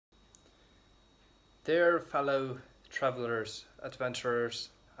Dear fellow travelers, adventurers,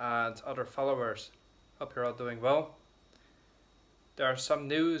 and other followers, hope you're all doing well. There's some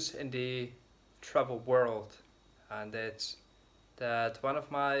news in the travel world, and it's that one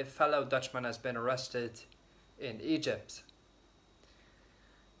of my fellow Dutchmen has been arrested in Egypt.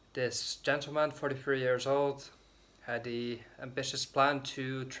 This gentleman, 43 years old, had the ambitious plan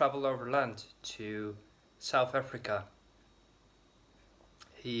to travel overland to South Africa.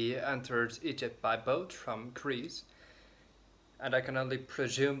 He entered Egypt by boat from Greece, and I can only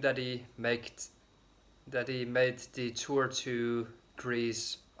presume that he made the tour to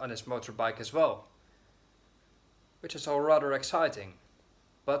Greece on his motorbike as well, which is all rather exciting.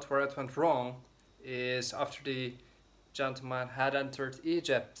 But where it went wrong is after the gentleman had entered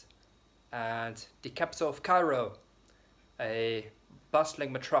Egypt and the capital of Cairo, a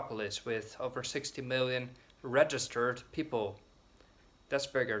bustling metropolis with over 60 million registered people. That's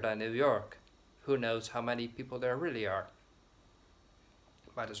bigger than New York. Who knows how many people there really are?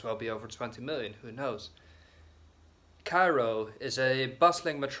 Might as well be over 20 million, who knows? Cairo is a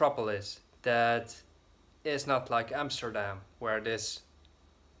bustling metropolis that is not like Amsterdam, where this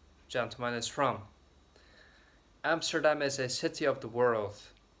gentleman is from. Amsterdam is a city of the world,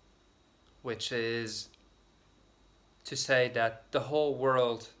 which is to say that the whole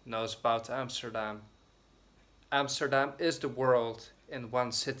world knows about Amsterdam. Amsterdam is the world in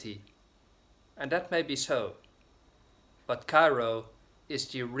one city, and that may be so, but Cairo is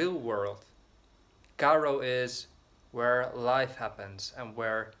the real world. Cairo is where life happens and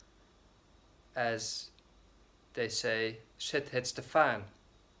where, as they say, shit hits the fan.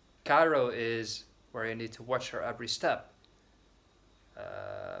 Cairo is where you need to watch your every step.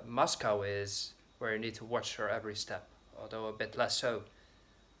 Moscow is where you need to watch your every step, although a bit less so.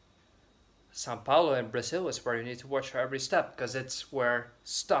 Sao Paulo in Brazil is where you need to watch your every step, because it's where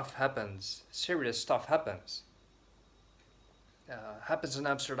stuff happens, serious stuff happens. Happens in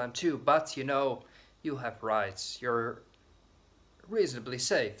Amsterdam too, but you have rights, you're reasonably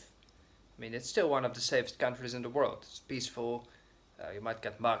safe. I mean, it's still one of the safest countries in the world. It's peaceful, you might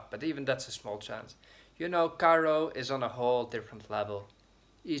get mugged, but even that's a small chance. Cairo is on a whole different level.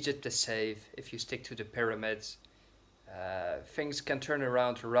 Egypt is safe if you stick to the pyramids. Things can turn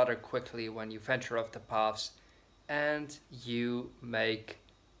around rather quickly when you venture off the paths and you make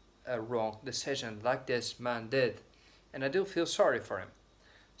a wrong decision like this man did. And I do feel sorry for him.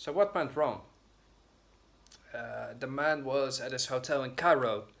 So what went wrong? The man was at his hotel in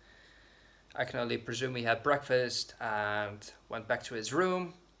Cairo. I can only presume he had breakfast and went back to his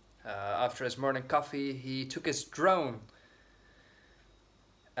room. After his morning coffee, he took his drone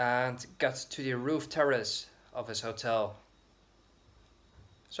and got to the roof terrace of his hotel.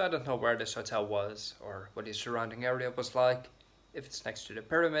 So I don't know where this hotel was or what the surrounding area was like. If it's next to the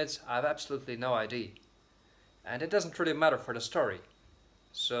pyramids, I have absolutely no idea. And it doesn't really matter for the story.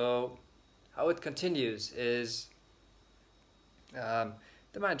 So how it continues is the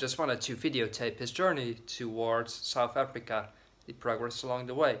man just wanted to videotape his journey towards South Africa, the progress along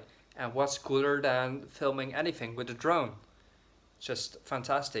the way. And what's cooler than filming anything with a drone? Just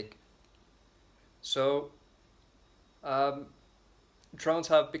fantastic. So drones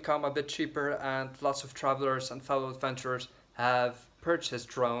have become a bit cheaper, and lots of travelers and fellow adventurers have purchased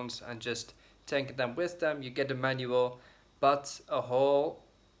drones and just taken them with them. You get a manual, but a whole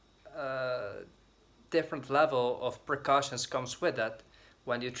different level of precautions comes with that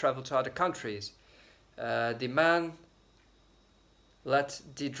when you travel to other countries. The man let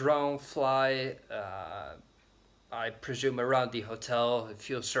the drone fly, I presume, around the hotel, a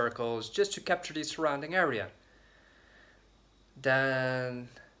few circles, just to capture the surrounding area. Then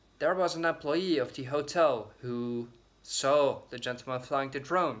there was an employee of the hotel who saw the gentleman flying the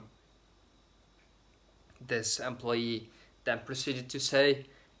drone. This employee then proceeded to say,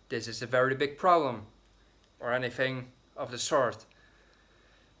 "This is a very big problem," or anything of the sort.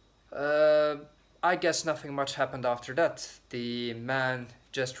 I guess nothing much happened after that. The man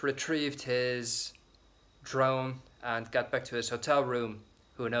just retrieved his drone and got back to his hotel room.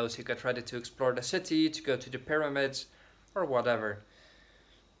 Who knows, he got ready to explore the city, to go to the pyramids, or whatever.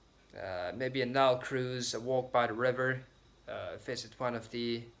 Maybe a Nile cruise, a walk by the river, visit one of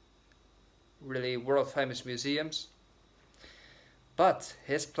the really world famous museums. But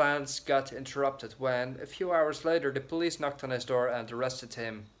his plans got interrupted when a few hours later the police knocked on his door and arrested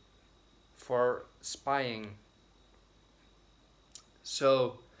him for spying.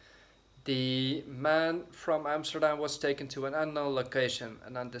 So the man from Amsterdam was taken to an unknown location,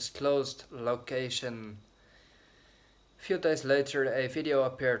 an undisclosed location. A few days later, a video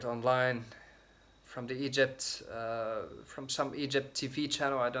appeared online from from some Egypt TV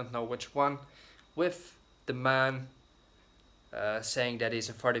channel, I don't know which one, with the man saying that he's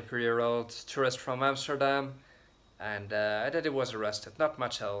a 43-year-old tourist from Amsterdam and that he was arrested, not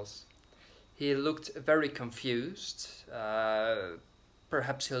much else. He looked very confused.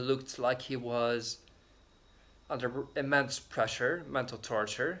 Perhaps he looked like he was under immense pressure, mental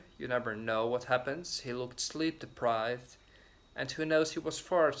torture. You never know what happens. He looked sleep deprived, and who knows, he was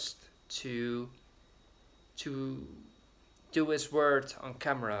forced to do his word on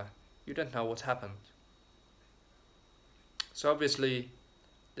camera. You don't know what happened. So obviously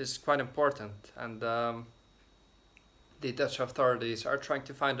this is quite important, and the Dutch authorities are trying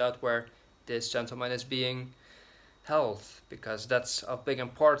to find out where this gentleman is being held, because that's of big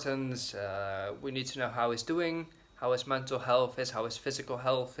importance. We need to know how he's doing, how his mental health is, how his physical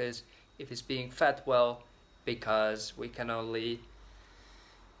health is, if he's being fed well, because we can only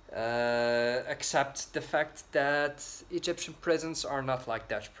accept the fact that Egyptian prisons are not like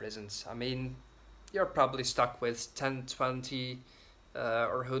Dutch prisons. I mean, you're probably stuck with 10, 20,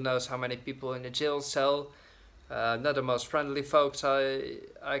 or who knows how many people in a jail cell. Not the most friendly folks,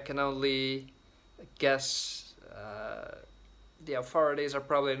 I can only guess. The authorities are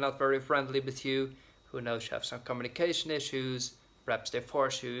probably not very friendly with you. Who knows, you have some communication issues. Perhaps they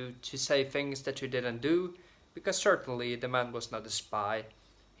force you to say things that you didn't do, because certainly the man was not a spy.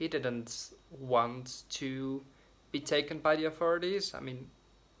 He didn't want to be taken by the authorities. I mean,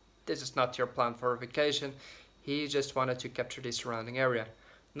 this is not your plan for a vacation. He just wanted to capture the surrounding area.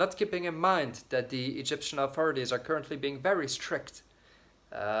 Not keeping in mind that the Egyptian authorities are currently being very strict.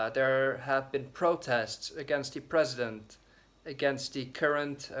 There have been protests against the president, against the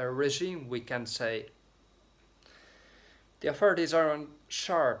current regime, we can say. The authorities are on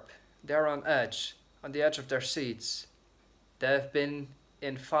sharp, they are on the edge of their seats. They have been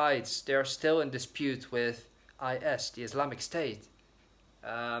in fights, they are still in dispute with IS, the Islamic State.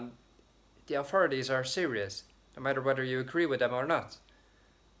 The authorities are serious, no matter whether you agree with them or not.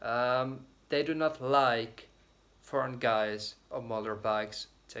 They do not like foreign guys on motorbikes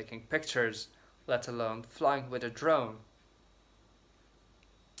taking pictures, let alone flying with a drone.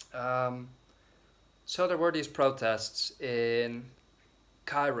 So there were these protests in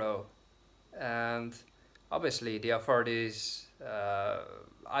Cairo, and obviously the authorities,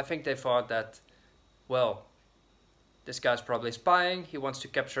 I think they thought that, well, this guy's probably spying, he wants to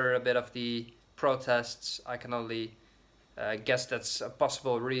capture a bit of the protests. I can only guess that's a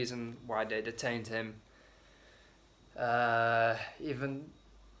possible reason why they detained him. Even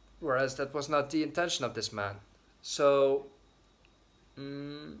whereas that was not the intention of this man. So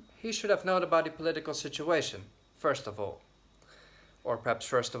he should have known about the political situation, first of all. Or perhaps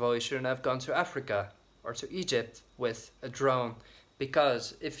first of all, he shouldn't have gone to Africa or to Egypt with a drone,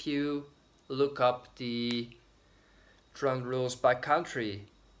 because if you look up the drone rules by country,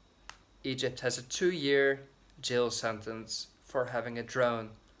 Egypt has a 2-year jail sentence for having a drone,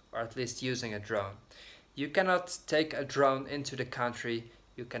 or at least using a drone. You cannot take a drone into the country,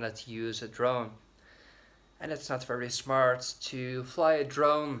 you cannot use a drone. And it's not very smart to fly a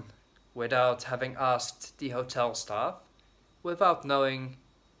drone without having asked the hotel staff, without knowing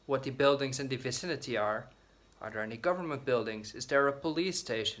what the buildings in the vicinity are. Are there any government buildings? Is there a police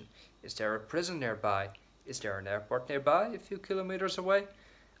station? Is there a prison nearby? Is there an airport nearby a few kilometers away?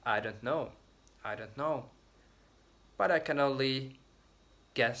 I don't know. I don't know. But I can only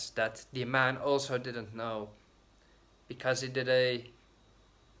guess that the man also didn't know, because he did a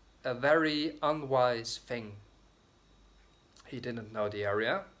very unwise thing. He didn't know the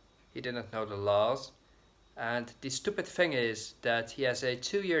area, he didn't know the laws, and the stupid thing is that he has a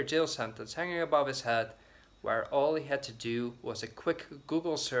 2-year jail sentence hanging above his head, where all he had to do was a quick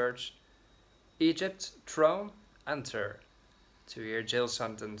Google search, Egypt drone, enter, 2-year jail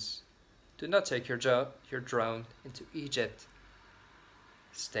sentence. Do not take your drone into Egypt.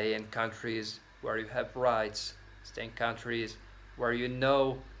 Stay in countries where you have rights. Stay in countries where you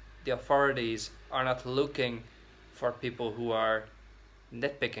know the authorities are not looking for people who are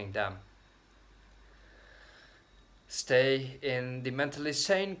nitpicking them. Stay in the mentally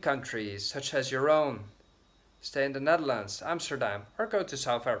sane countries, such as your own. Stay in the Netherlands, Amsterdam, or go to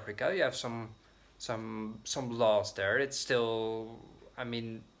South Africa. You have some laws there. It's still, I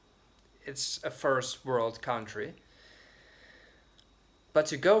mean, it's a first world country. But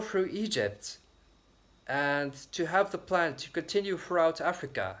to go through Egypt and to have the plan to continue throughout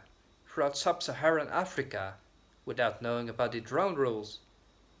Africa, throughout sub-Saharan Africa, without knowing about the drone rules,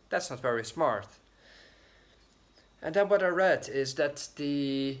 that's not very smart. And then what I read is that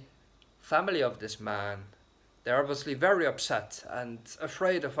the family of this man, they're obviously very upset and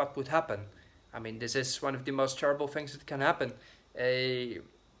afraid of what would happen. I mean, this is one of the most terrible things that can happen. A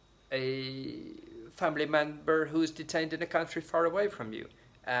family member who's detained in a country far away from you.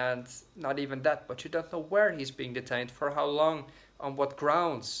 And not even that, but you don't know where he's being detained, for how long, on what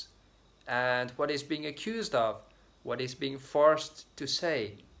grounds, and what he's being accused of, what he's being forced to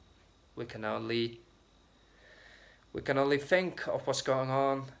say. We can only think of what's going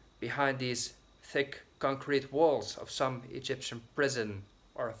on behind these thick concrete walls of some Egyptian prison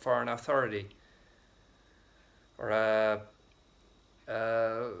or a foreign authority or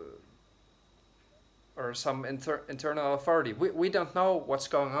some internal authority. We don't know what's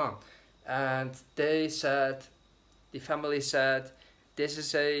going on. And they said, the family said, this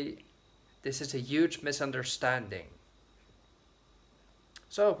is a huge misunderstanding.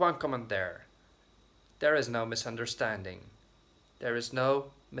 So one comment there. There is no misunderstanding. There is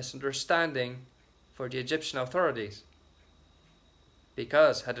no misunderstanding for the Egyptian authorities.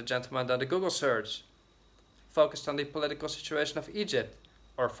 Because had the gentleman done the Google search, focused on the political situation of Egypt,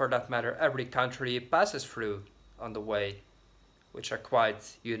 or for that matter every country he passes through on the way, which are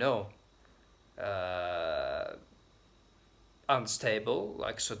quite, unstable,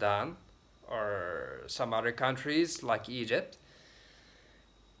 like Sudan, or some other countries like Egypt,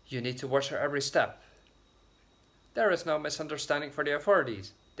 you need to watch your every step. There is no misunderstanding for the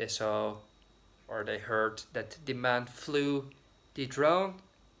authorities. They saw or they heard that the man flew the drone.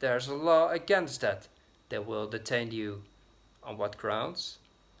 There's a law against that. They will detain you. On what grounds?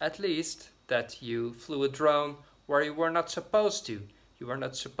 At least that you flew a drone where you were not supposed to. You were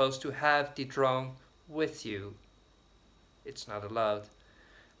not supposed to have the drone with you. It's not allowed.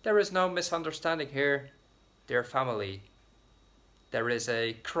 There is no misunderstanding here, dear family. There is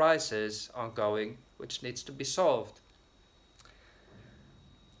a crisis ongoing which needs to be solved.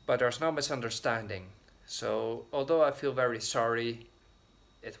 But there's no misunderstanding. So, although I feel very sorry,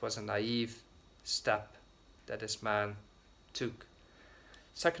 it was a naive step that this man took.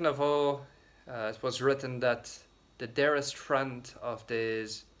 Second of all, it was written that the dearest friend of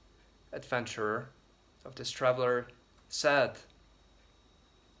this adventurer, of this traveler, said,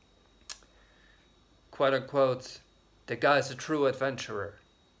 quote unquote, the guy's a true adventurer.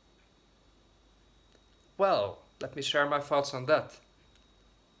 Well, let me share my thoughts on that.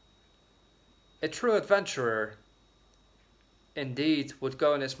 A true adventurer indeed would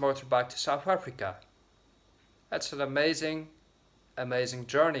go on his motorbike to South Africa. That's an amazing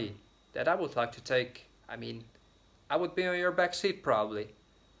journey that I would like to take. I mean, I would be on your back seat probably.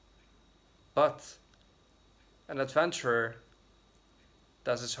 But an adventurer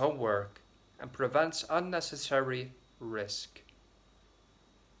does his homework and prevents unnecessary risk.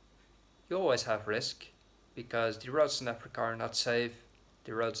 You always have risk because the roads in Africa are not safe.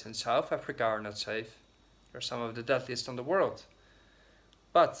 The roads in South Africa are not safe. They're some of the deadliest in the world.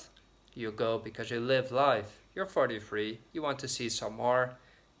 But you go because you live life. You're 43, you want to see some more.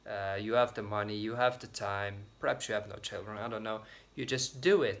 You have the money, you have the time. Perhaps you have no children, I don't know. You just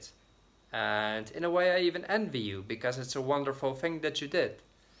do it. And in a way I even envy you because it's a wonderful thing that you did.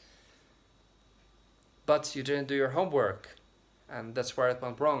 But you didn't do your homework. And that's where it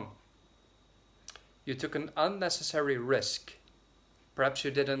went wrong. You took an unnecessary risk. Perhaps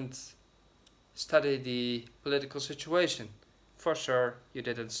you didn't study the political situation. For sure, you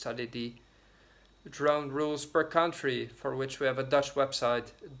didn't study the drone rules per country, for which we have a Dutch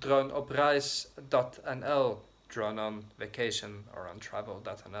website, droneopreis.nl, drone on vacation or on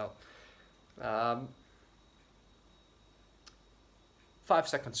travel.nl.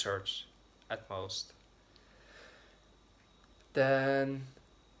 5-second search at most. Then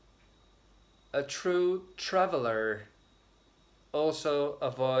a true traveler also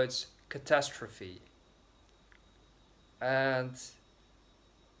avoids catastrophe. And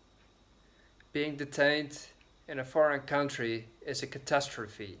being detained in a foreign country is a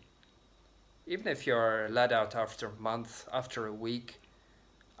catastrophe. Even if you're let out after a month, after a week,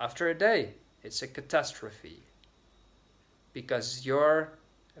 after a day, it's a catastrophe. Because your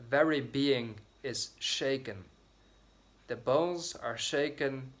very being is shaken. The bones are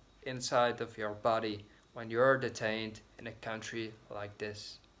shaken inside of your body when you're detained in a country like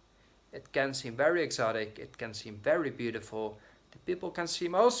this. It can seem very exotic, it can seem very beautiful, the people can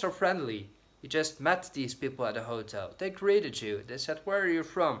seem also friendly. You just met these people at a hotel, they greeted you, they said, where are you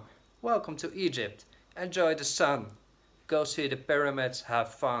from? Welcome to Egypt, enjoy the sun, go see the pyramids,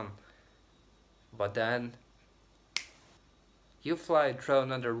 have fun. But then you fly a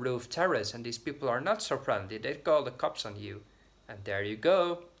drone on the roof terrace and these people are not so friendly, they call the cops on you. And there you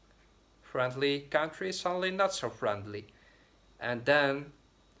go, friendly country suddenly not so friendly. And then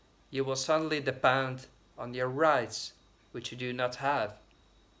you will suddenly depend on your rights, which you do not have.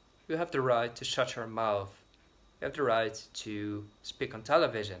 You have the right to shut your mouth. You have the right to speak on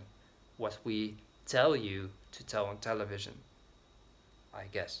television, what we tell you to tell on television, I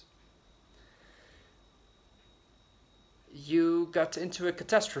guess. You got into a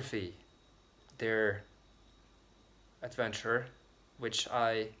catastrophe, dear adventurer, which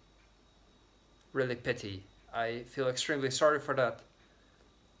I really pity. I feel extremely sorry for that,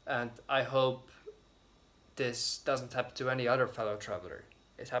 and I hope this doesn't happen to any other fellow traveler.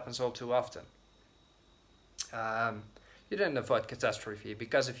 It happens all too often. Um, you didn't avoid catastrophe,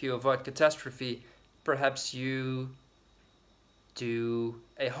 because if you avoid catastrophe, perhaps you do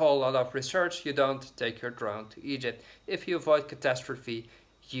a whole lot of research. You don't take your drone to Egypt. If you avoid catastrophe,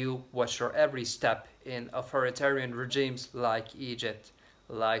 you watch your every step in authoritarian regimes like Egypt,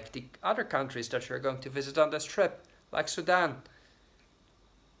 like the other countries that you're going to visit on this trip, like Sudan.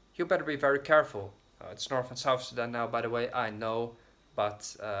 You better be very careful. It's North and South Sudan now, by the way, I know,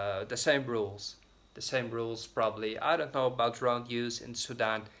 but the same rules. The same rules, probably. I don't know about drone use in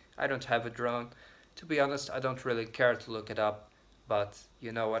Sudan. I don't have a drone. To be honest, I don't really care to look it up, but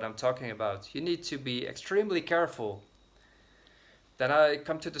you know what I'm talking about. You need to be extremely careful. Then I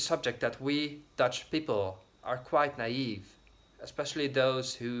come to the subject that we Dutch people are quite naive, especially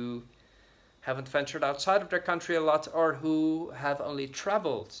those who haven't ventured outside of their country a lot, or who have only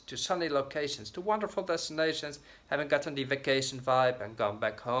traveled to sunny locations, to wonderful destinations, haven't gotten the vacation vibe and gone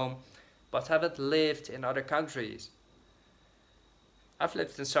back home, but haven't lived in other countries. I've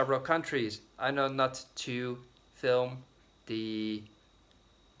lived in several countries. I know not to film the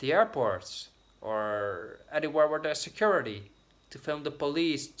airports or anywhere where there's security, to film the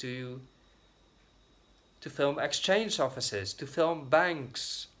police, to film exchange offices, to film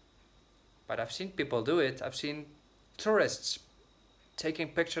banks. But I've seen people do it. I've seen tourists taking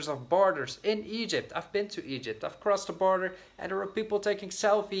pictures of borders in Egypt. I've been to Egypt. I've crossed the border, and there were people taking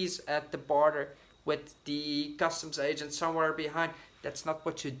selfies at the border with the customs agent somewhere behind. That's not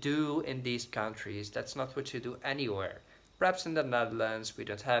what you do in these countries. That's not what you do anywhere. Perhaps in the Netherlands we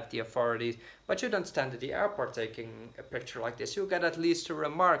don't have the authorities, but you don't stand at the airport taking a picture like this. You get at least a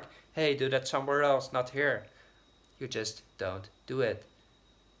remark, hey, do that somewhere else, not here. You just don't do it.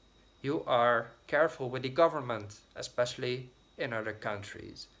 You are careful with the government, especially in other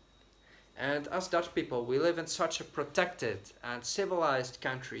countries. And us Dutch people, we live in such a protected and civilized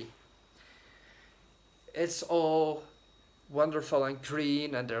country. It's all wonderful and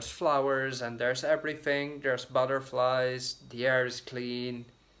green, and there's flowers, and there's everything. There's butterflies, the air is clean.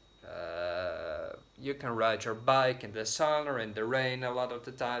 You can ride your bike in the sun or in the rain a lot of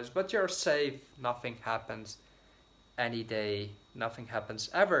the times, but you're safe. Nothing happens any day. Nothing happens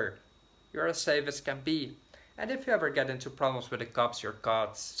ever. You're as safe as can be. And if you ever get into problems with the cops, you're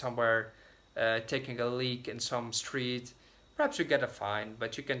caught somewhere taking a leak in some street, perhaps you get a fine,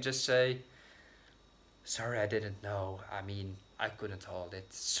 but you can just say, sorry, I didn't know. I mean, I couldn't hold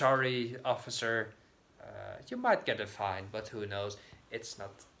it. Sorry, officer. You might get a fine, but who knows? It's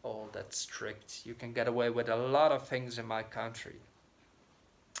not all that strict. You can get away with a lot of things in my country.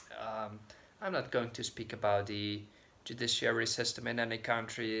 I'm not going to speak about the judiciary system in any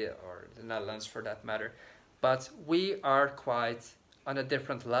country, or the Netherlands for that matter, but we are quite on a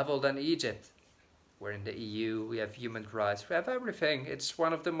different level than Egypt. We're in the EU, we have human rights, we have everything. It's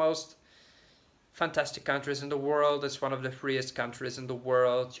one of the most fantastic countries in the world. It's one of the freest countries in the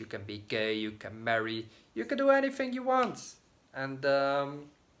world. You can be gay, you can marry, you can do anything you want. And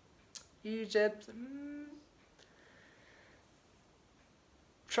Egypt,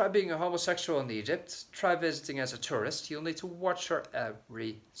 try being a homosexual in Egypt. Try visiting as a tourist. You'll need to watch your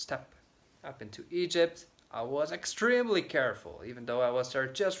every step. I've been to Egypt. I was extremely careful, even though I was there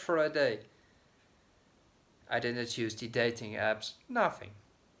just for a day. I didn't use the dating apps. Nothing.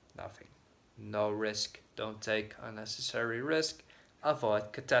 Nothing. No risk. Don't take unnecessary risk.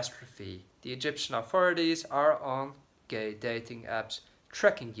 Avoid catastrophe. The Egyptian authorities are on gay dating apps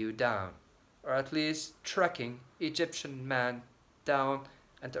tracking you down. Or at least tracking Egyptian men down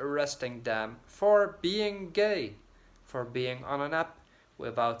and arresting them for being gay, for being on an app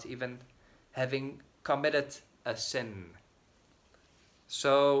without even having committed a sin.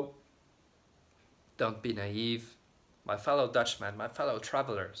 So, don't be naive, my fellow Dutchmen, my fellow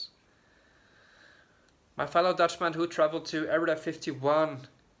travelers. My fellow Dutchmen who traveled to Area 51,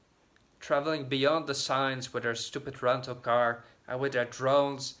 traveling beyond the signs with their stupid rental car and with their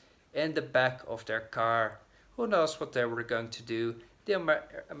drones in the back of their car. Who knows what they were going to do? The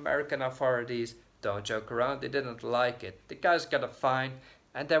American authorities don't joke around, they didn't like it. The guys got a fine,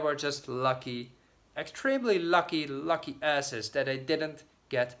 and they were just lucky, extremely lucky asses that they didn't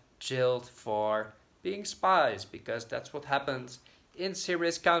get jailed for being spies, because that's what happens in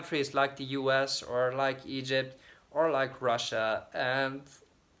serious countries like the US or like Egypt or like Russia. And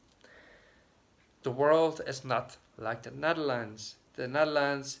The world is not like the Netherlands. The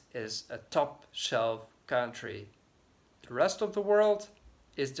Netherlands is a top shelf country. The rest of the world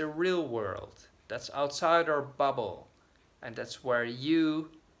is the real world. That's outside our bubble. And that's where you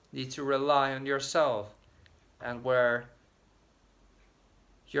need to rely on yourself. And where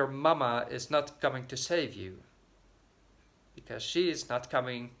your mama is not coming to save you. Because she is not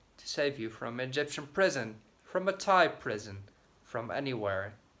coming to save you from Egyptian prison, from a Thai prison, from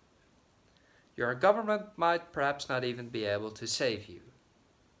anywhere. Your government might perhaps not even be able to save you.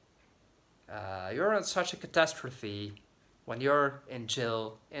 You're in such a catastrophe when you're in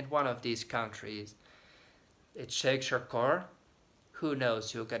jail in one of these countries. It shakes your core. Who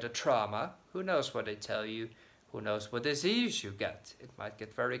knows, you'll get a trauma. Who knows what they tell you. Who knows what disease you get. It might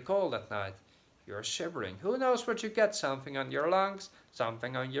get very cold at night. You're shivering. Who knows what you get? Something on your lungs,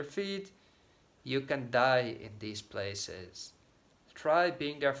 something on your feet. You can die in these places. Try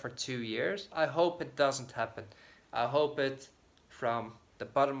being there for 2 years. I hope it doesn't happen. I hope it from the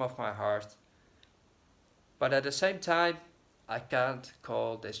bottom of my heart. But at the same time, I can't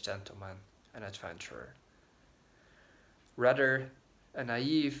call this gentleman an adventurer. Rather, a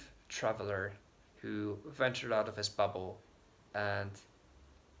naive traveler who ventured out of his bubble and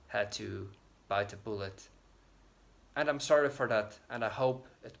had to bite a bullet. And I'm sorry for that, and I hope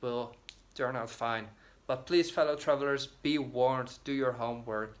it will turn out fine. But please, fellow travelers, be warned, do your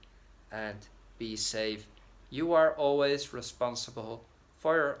homework, and be safe. You are always responsible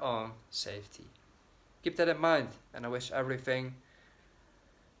for your own safety. Keep that in mind, and I wish everything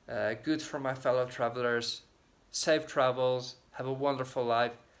good for my fellow travelers. Safe travels, have a wonderful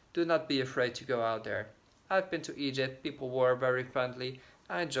life. Do not be afraid to go out there. I've been to Egypt, people were very friendly,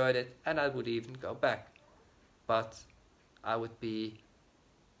 I enjoyed it, and I would even go back. But I would be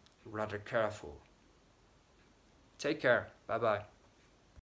rather careful. Take care, bye bye.